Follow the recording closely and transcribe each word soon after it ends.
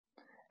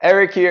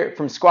Eric here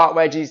from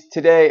SquatWedgiez.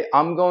 Today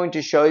I'm going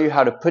to show you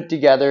how to put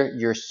together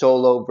your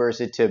solo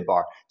versus tib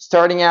bar.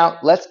 Starting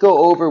out, let's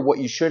go over what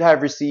you should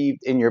have received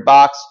in your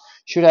box.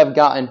 Should have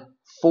gotten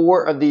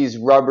 4 of these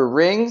rubber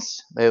rings.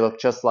 They look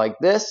just like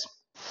this.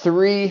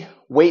 3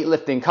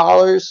 weightlifting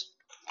collars,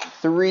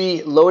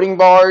 3 loading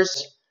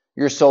bars,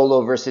 your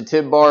solo versus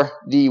tib bar.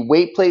 The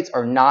weight plates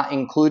are not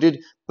included,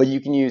 but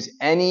you can use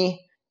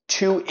any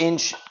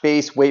 2-inch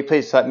base weight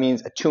plate, so that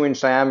means a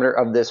 2-inch diameter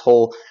of this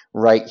hole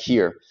right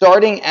here.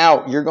 Starting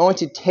out, you're going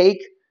to take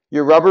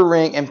your rubber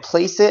ring and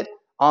place it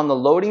on the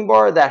loading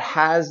bar that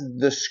has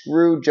the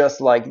screw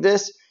just like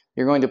this.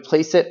 You're going to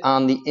place it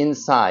on the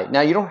inside.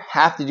 Now, you don't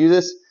have to do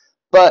this,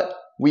 but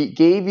we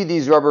gave you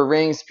these rubber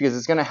rings because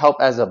it's going to help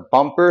as a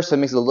bumper, so it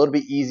makes it a little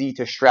bit easy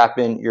to strap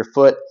in your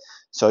foot.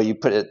 So you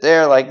put it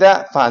there like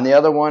that, find the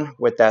other one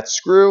with that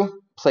screw,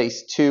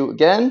 place 2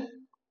 again.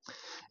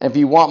 And if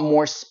you want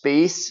more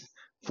space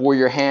for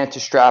your hand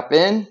to strap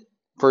in,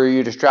 for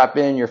you to strap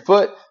in your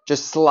foot,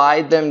 just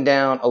slide them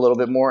down a little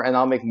bit more and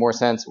that'll make more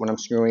sense when I'm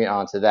screwing it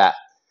onto that.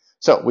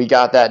 So we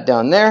got that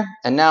done there,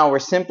 and now we're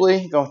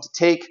simply going to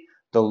take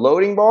the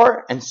loading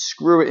bar and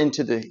screw it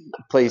into the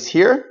place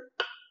here.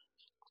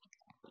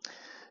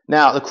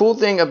 Now the cool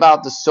thing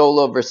about the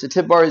solo versus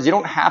tib bar is you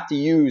don't have to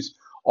use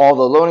all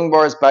the loading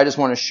bars, but I just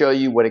want to show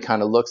you what it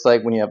kind of looks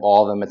like when you have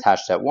all of them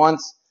attached at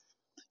once.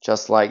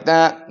 Just like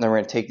that. Then we're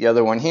going to take the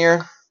other one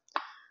here,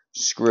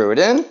 screw it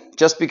in.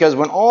 Just because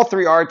when all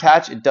 3 are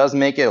attached, it does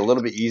make it a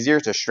little bit easier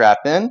to strap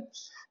in.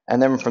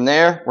 And then from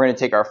there, we're going to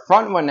take our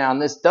front one now,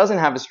 and this doesn't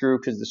have a screw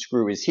because the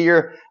screw is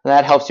here, and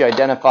that helps you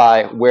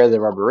identify where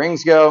the rubber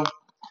rings go.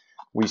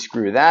 We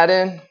screw that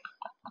in,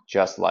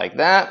 just like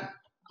that.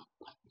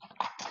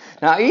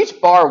 Now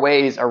each bar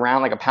weighs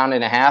around like 1.5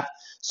 pounds,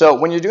 so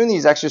when you're doing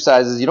these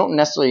exercises, you don't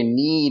necessarily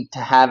need to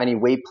have any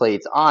weight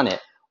plates on it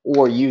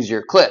or use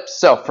your clips.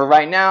 So for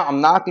right now,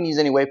 I'm not going to use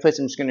any weight plates.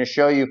 I'm just going to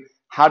show you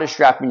how to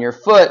strap in your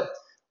foot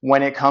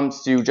when it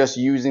comes to just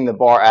using the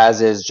bar as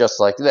is, just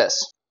like this.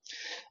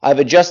 I've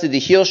adjusted the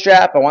heel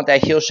strap. I want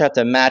that heel strap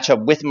to match up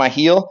with my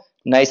heel,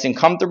 nice and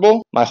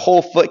comfortable. My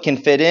whole foot can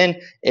fit in.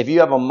 If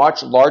you have a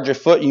much larger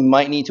foot, you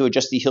might need to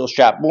adjust the heel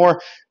strap more.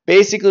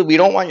 Basically, we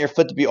don't want your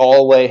foot to be all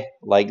the way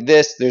like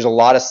this. There's a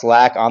lot of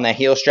slack on that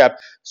heel strap.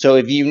 So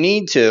if you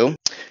need to,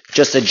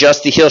 just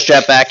adjust the heel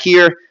strap back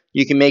here.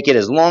 You can make it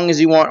as long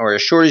as you want or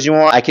as short as you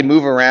want. I can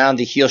move around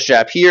the heel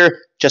strap here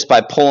just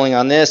by pulling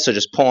on this, so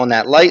just pull on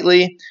that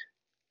lightly.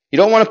 You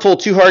don't want to pull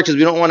too hard because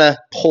we don't want to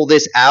pull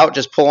this out.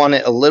 Just pull on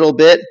it a little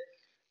bit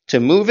to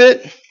move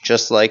it,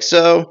 just like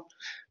so.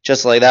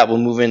 Just like that will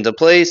move into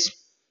place.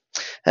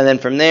 And then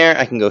from there,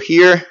 I can go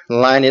here,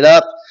 line it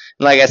up.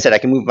 And like I said, I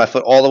can move my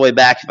foot all the way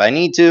back if I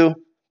need to,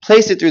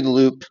 place it through the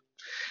loop,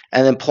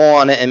 and then pull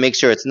on it and make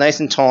sure it's nice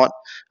and taut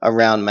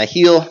around my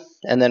heel.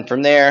 And then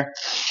from there,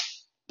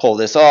 pull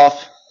this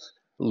off,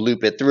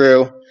 loop it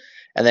through,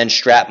 and then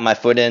strap my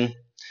foot in.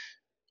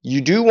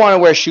 You do want to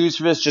wear shoes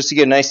for this just to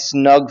get a nice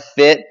snug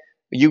fit.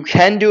 You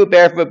can do it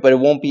barefoot, but it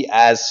won't be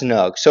as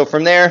snug. So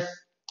from there,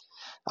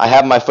 I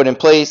have my foot in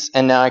place,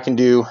 and now I can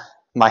do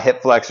my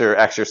hip flexor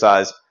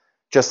exercise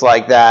just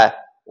like that,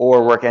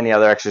 or work any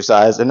other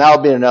exercise. And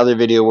that'll be another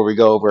video where we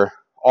go over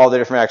all the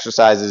different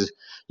exercises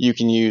you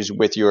can use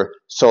with your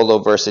solo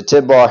versus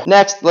tib bar.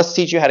 Next, let's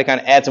teach you how to kind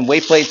of add some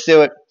weight plates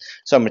to it.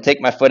 So I'm going to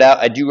take my foot out.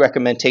 I do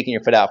recommend taking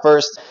your foot out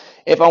first.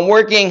 If I'm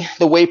working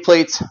the weight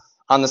plates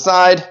on the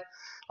side,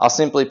 I'll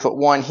simply put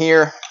one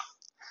here,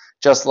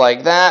 just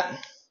like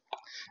that.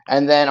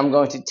 And then I'm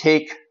going to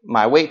take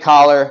my weight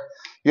collar.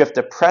 You have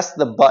to press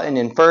the button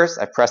in first.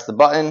 I press the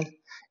button.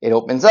 It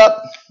opens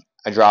up.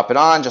 I drop it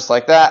on just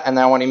like that. And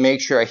then I want to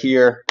make sure I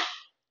hear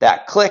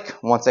that click.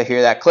 Once I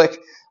hear that click,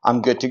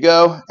 I'm good to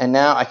go. And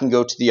now I can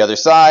go to the other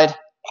side.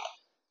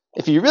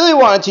 If you really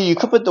wanted to, you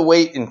could put the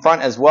weight in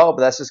front as well,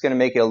 but that's just going to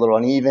make it a little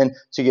uneven,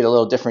 so you get a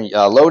little different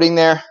loading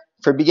there.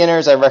 For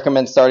beginners, I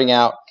recommend starting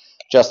out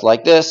just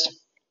like this.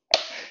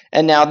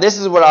 And now this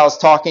is what I was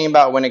talking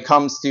about when it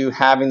comes to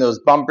having those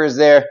bumpers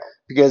there,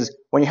 because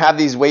when you have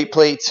these weight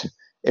plates,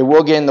 it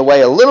will get in the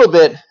way a little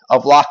bit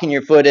of locking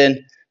your foot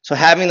in. So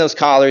having those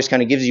collars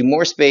kind of gives you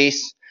more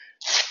space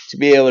to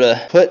be able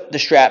to put the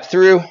strap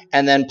through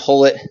and then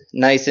pull it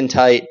nice and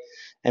tight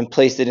and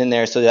place it in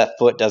there so that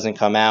foot doesn't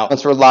come out.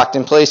 Once we're locked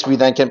in place, we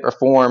then can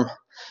perform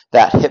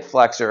that hip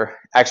flexor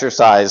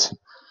exercise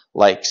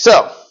like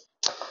so.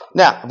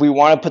 Now, if we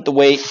want to put the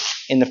weight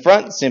in the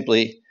front,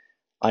 simply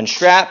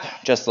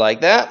unstrap just like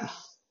that.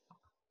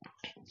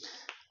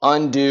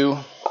 Undo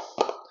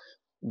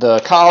the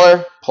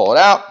collar, pull it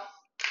out.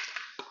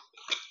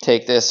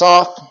 Take this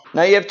off.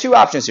 Now you have 2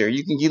 options here.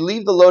 You can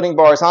leave the loading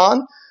bars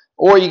on,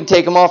 or you can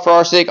take them off. For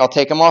our sake, I'll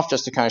take them off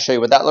just to kind of show you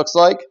what that looks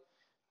like.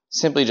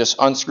 Simply just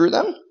unscrew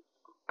them,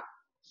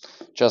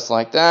 just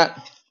like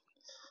that.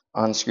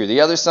 Unscrew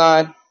the other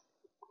side.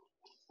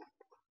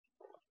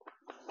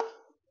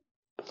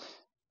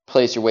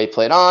 Place your weight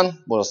plate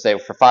on. We'll stay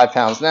for 5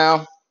 pounds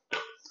now.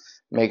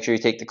 Make sure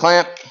you take the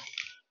clamp.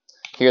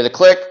 Hear the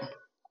click.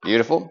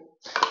 Beautiful.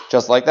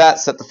 Just like that.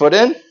 Set the foot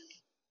in.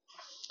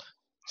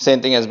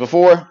 Same thing as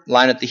before.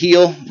 Line up the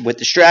heel with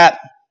the strap.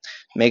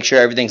 Make sure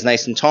everything's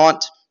nice and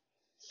taut.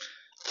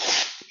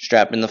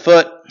 Strap in the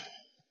foot.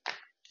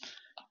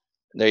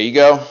 There you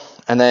go.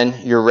 And then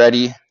you're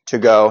ready to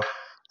go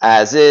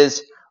as is.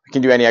 You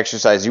can do any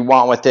exercise you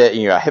want with it.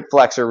 You got hip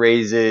flexor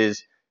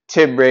raises,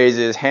 tib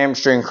raises,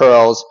 hamstring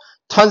curls,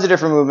 tons of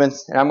different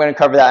movements. And I'm going to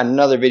cover that in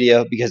another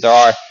video because there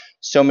are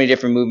so many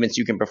different movements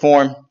you can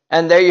perform.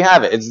 And there you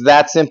have it. It's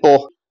that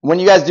simple. When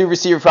you guys do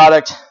receive a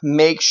product,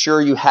 make sure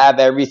you have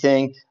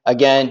everything.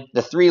 Again,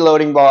 the 3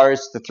 loading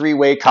bars, the 3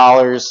 weight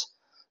collars,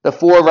 the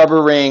 4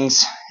 rubber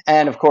rings,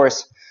 and of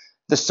course,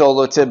 the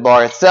solo tib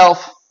bar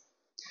itself.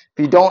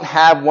 If you don't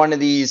have one of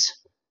these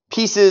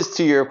pieces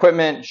to your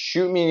equipment,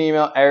 shoot me an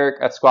email,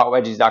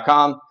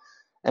 eric@squatwedgiez.com,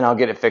 and I'll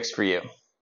get it fixed for you.